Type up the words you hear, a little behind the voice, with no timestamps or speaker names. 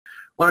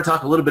want to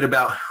talk a little bit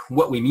about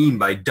what we mean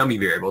by dummy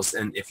variables.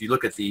 And if you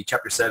look at the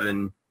Chapter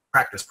 7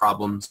 practice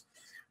problems,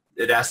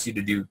 it asks you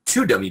to do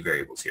 2 dummy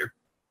variables here.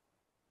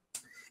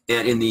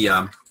 And in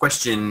the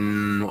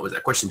question, what was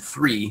that, question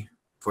 3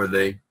 for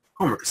the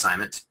homework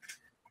assignment,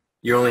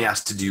 you're only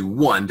asked to do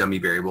 1 dummy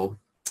variable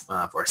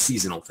for a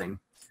seasonal thing.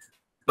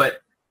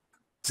 But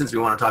since we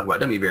want to talk about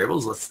dummy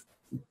variables, let's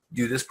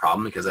do this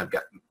problem because I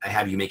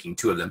have you making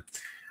 2 of them.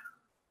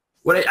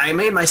 I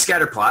made my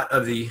scatter plot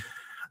of the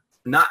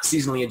not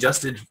seasonally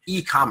adjusted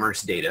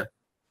e-commerce data,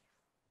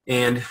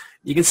 and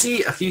you can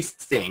see a few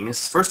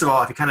things. First of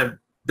all, if you kind of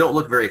don't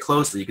look very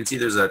closely, you can see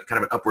there's a kind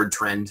of an upward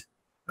trend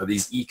of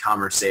these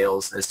e-commerce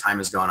sales as time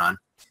has gone on.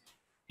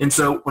 And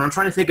so when I'm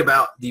trying to think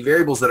about the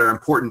variables that are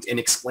important in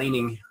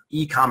explaining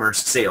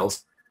e-commerce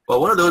sales,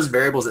 well, one of those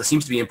variables that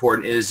seems to be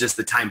important is just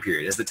the time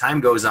period. As the time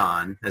goes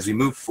on, as we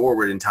move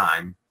forward in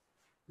time,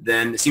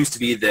 then it seems to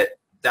be that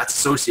that's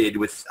associated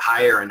with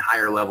higher and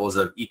higher levels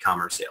of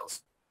e-commerce sales.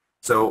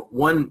 So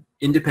one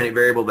independent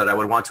variable that I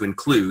would want to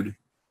include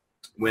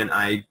when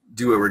I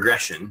do a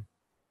regression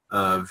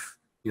of,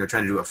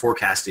 trying to do a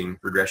forecasting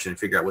regression and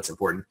figure out what's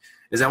important,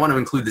 is I want to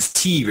include this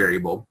t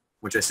variable,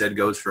 which I said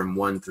goes from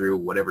 1 through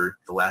whatever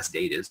the last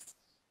date is.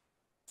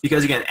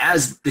 Because again,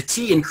 as the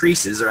t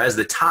increases, or as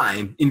the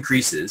time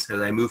increases,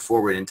 as I move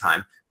forward in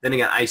time, then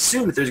again, I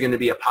assume that there's going to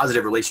be a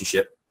positive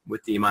relationship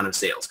with the amount of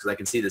sales, because I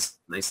can see this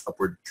nice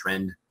upward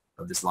trend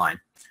of this line.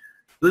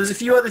 So there's a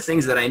few other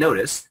things that I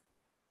noticed,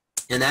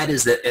 and that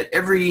is that at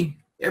every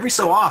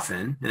so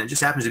often, and it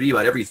just happens to be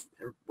about every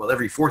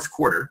 4th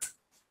quarter,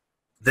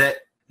 that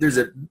there's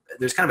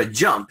kind of a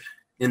jump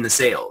in the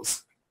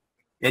sales.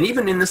 And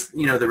even in this,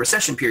 the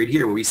recession period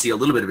here, where we see a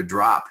little bit of a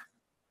drop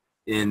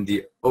in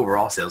the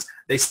overall sales,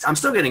 I'm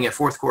still getting a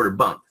 4th quarter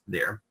bump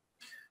there.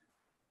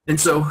 And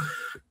so,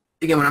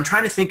 again, when I'm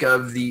trying to think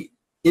of the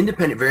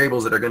independent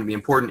variables that are going to be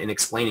important in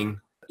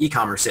explaining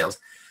e-commerce sales,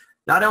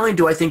 not only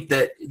do I think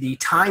that the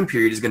time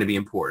period is going to be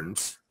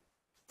important,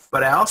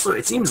 but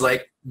it seems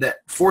like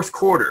that 4th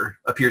quarter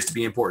appears to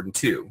be important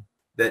too.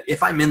 That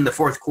if I'm in the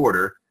 4th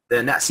quarter,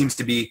 then that seems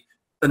to be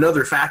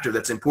another factor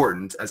that's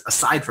important,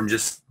 aside from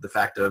just the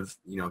fact of,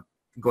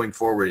 going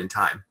forward in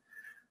time.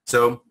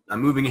 So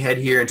I'm moving ahead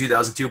here in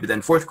 2002, but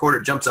then 4th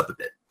quarter jumps up a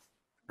bit.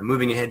 I'm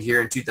moving ahead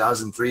here in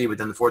 2003, but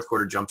then the 4th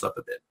quarter jumps up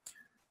a bit.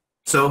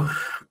 So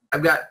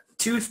I've got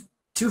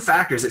two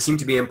factors that seem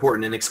to be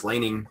important in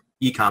explaining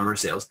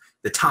e-commerce sales: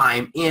 the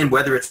time and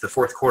whether it's the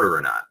 4th quarter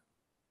or not.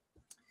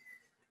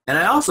 And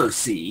I also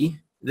see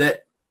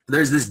that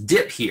there's this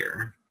dip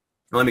here.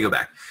 Well, let me go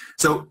back.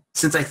 So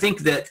since I think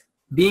that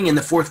being in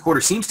the 4th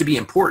quarter seems to be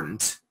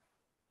important,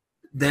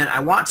 then I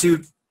want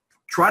to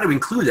try to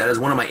include that as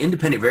one of my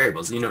independent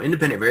variables.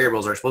 Independent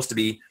variables are supposed to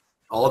be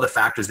all the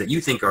factors that you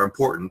think are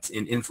important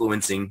in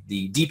influencing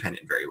the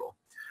dependent variable.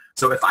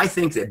 So if I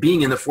think that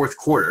being in the 4th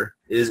quarter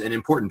is an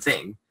important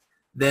thing,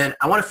 then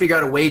I want to figure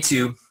out a way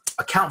to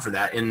account for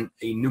that in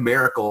a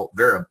numerical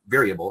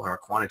variable or a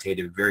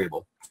quantitative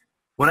variable.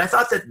 When I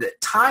thought that the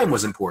time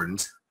was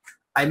important,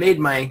 I made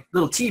my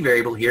little t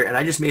variable here, and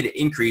I just made it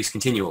increase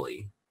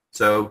continually.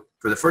 So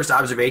for the first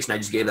observation, I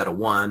just gave that a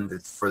 1.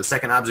 For the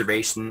second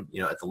observation,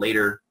 at the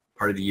later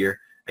part of the year,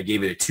 I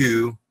gave it a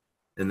 2,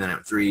 and then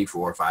a 3,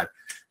 4, 5.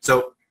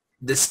 So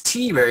this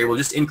t variable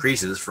just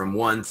increases from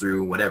 1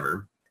 through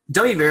whatever.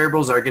 Dummy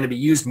variables are going to be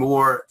used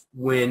more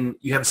when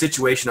you have a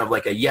situation of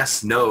like a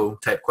yes-no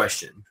type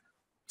question.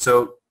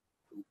 So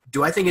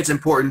do I think it's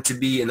important to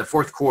be in the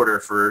 4th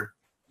quarter for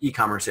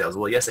e-commerce sales?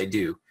 Well, yes, I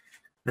do.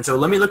 And so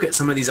let me look at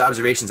some of these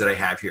observations that I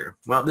have here.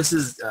 Well, this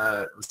is,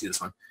 let's do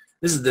this one.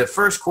 This is the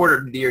 1st quarter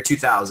of the year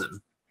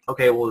 2000.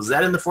 Okay, well, is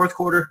that in the 4th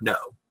quarter? No.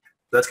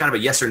 So that's kind of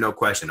a yes or no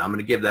question. I'm going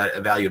to give that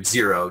a value of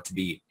 0 to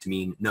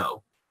mean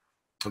no.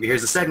 Okay,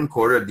 here's the 2nd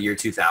quarter of the year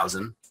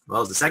 2000.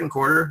 Well, is the 2nd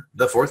quarter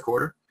the 4th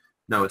quarter?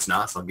 No, it's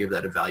not, so I'll give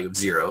that a value of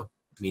 0,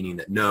 meaning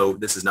that no,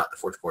 this is not the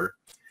 4th quarter.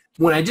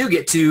 When I do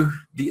get to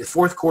the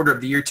 4th quarter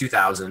of the year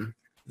 2000,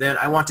 then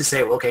I want to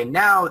say, well, okay,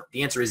 now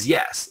the answer is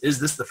yes. Is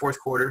this the 4th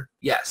quarter?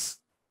 Yes.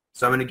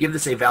 So I'm going to give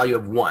this a value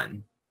of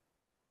 1.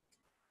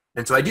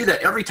 And so I do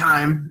that every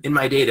time in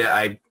my data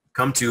I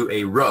come to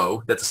a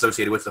row that's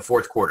associated with the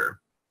 4th quarter.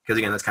 Because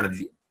again, that's kind of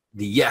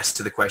the yes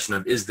to the question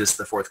of, is this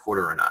the 4th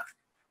quarter or not?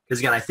 Because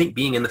again, I think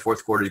being in the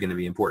 4th quarter is going to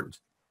be important.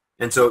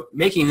 And so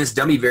making this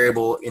dummy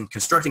variable and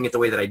constructing it the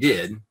way that I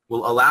did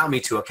will allow me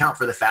to account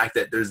for the fact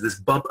that there's this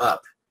bump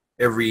up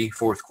every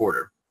 4th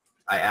quarter.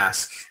 I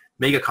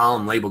make a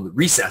column labeled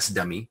recess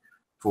dummy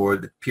for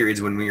the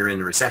periods when we were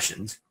in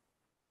recessions.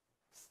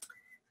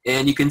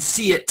 And you can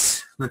see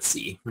it, let's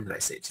see, when did I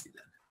say it to you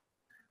then?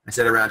 I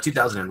said around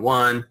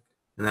 2001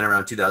 and then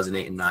around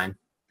 2008 and 9.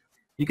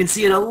 You can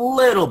see it a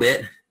little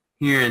bit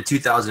here in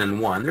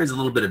 2001. There's a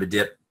little bit of a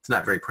dip. It's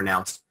not very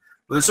pronounced.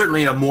 But there's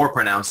certainly a more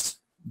pronounced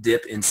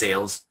dip in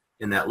sales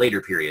in that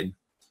later period.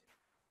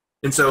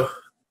 And so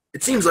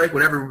it seems like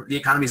whenever the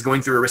economy is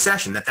going through a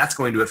recession, that's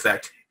going to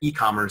affect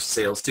e-commerce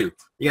sales too.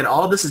 Again,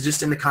 all of this is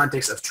just in the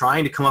context of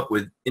trying to come up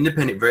with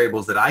independent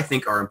variables that I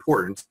think are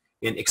important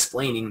in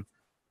explaining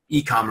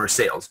e-commerce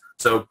sales.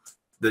 So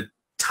the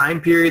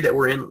time period that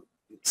we're in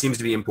seems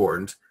to be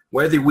important.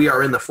 Whether we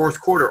are in the fourth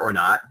quarter or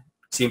not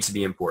seems to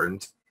be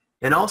important.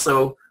 And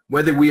also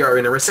whether we are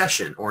in a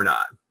recession or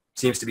not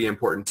seems to be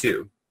important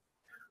too.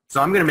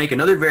 So I'm going to make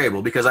another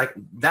variable because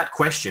that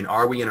question,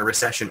 are we in a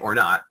recession or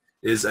not,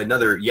 is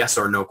another yes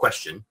or no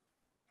question.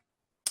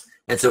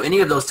 And so any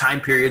of those time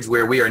periods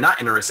where we are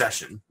not in a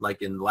recession,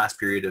 like in the last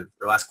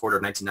quarter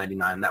of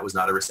 1999, that was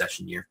not a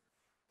recession year.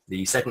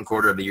 The second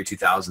quarter of the year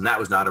 2000, that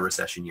was not a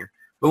recession year.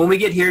 But when we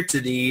get here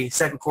to the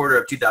second quarter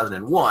of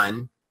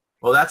 2001,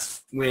 well,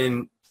 that's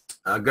when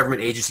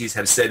government agencies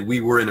have said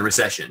we were in a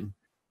recession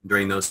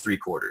during those 3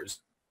 quarters.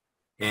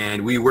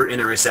 And we were in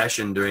a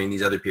recession during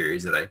these other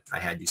periods that I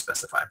had you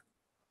specify.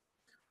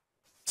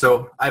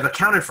 So I've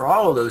accounted for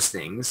all of those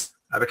things.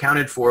 I've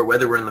accounted for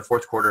whether we're in the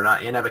fourth quarter or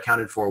not, and I've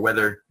accounted for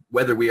whether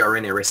we are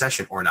in a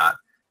recession or not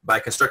by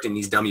constructing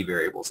these dummy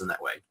variables in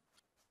that way.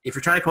 If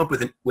you're trying to come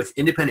up with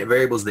independent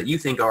variables that you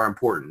think are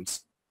important,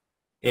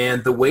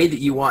 and the way that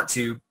you want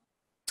to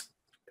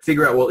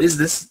figure out, well, is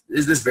this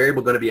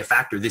variable going to be a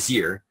factor this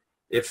year?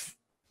 If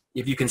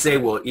you can say,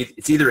 well,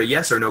 it's either a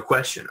yes or no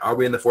question. Are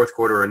we in the fourth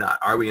quarter or not?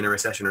 Are we in a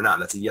recession or not?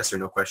 That's a yes or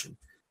no question.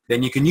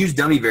 Then you can use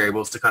dummy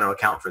variables to kind of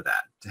account for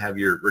that, to have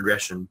your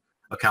regression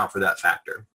account for that factor.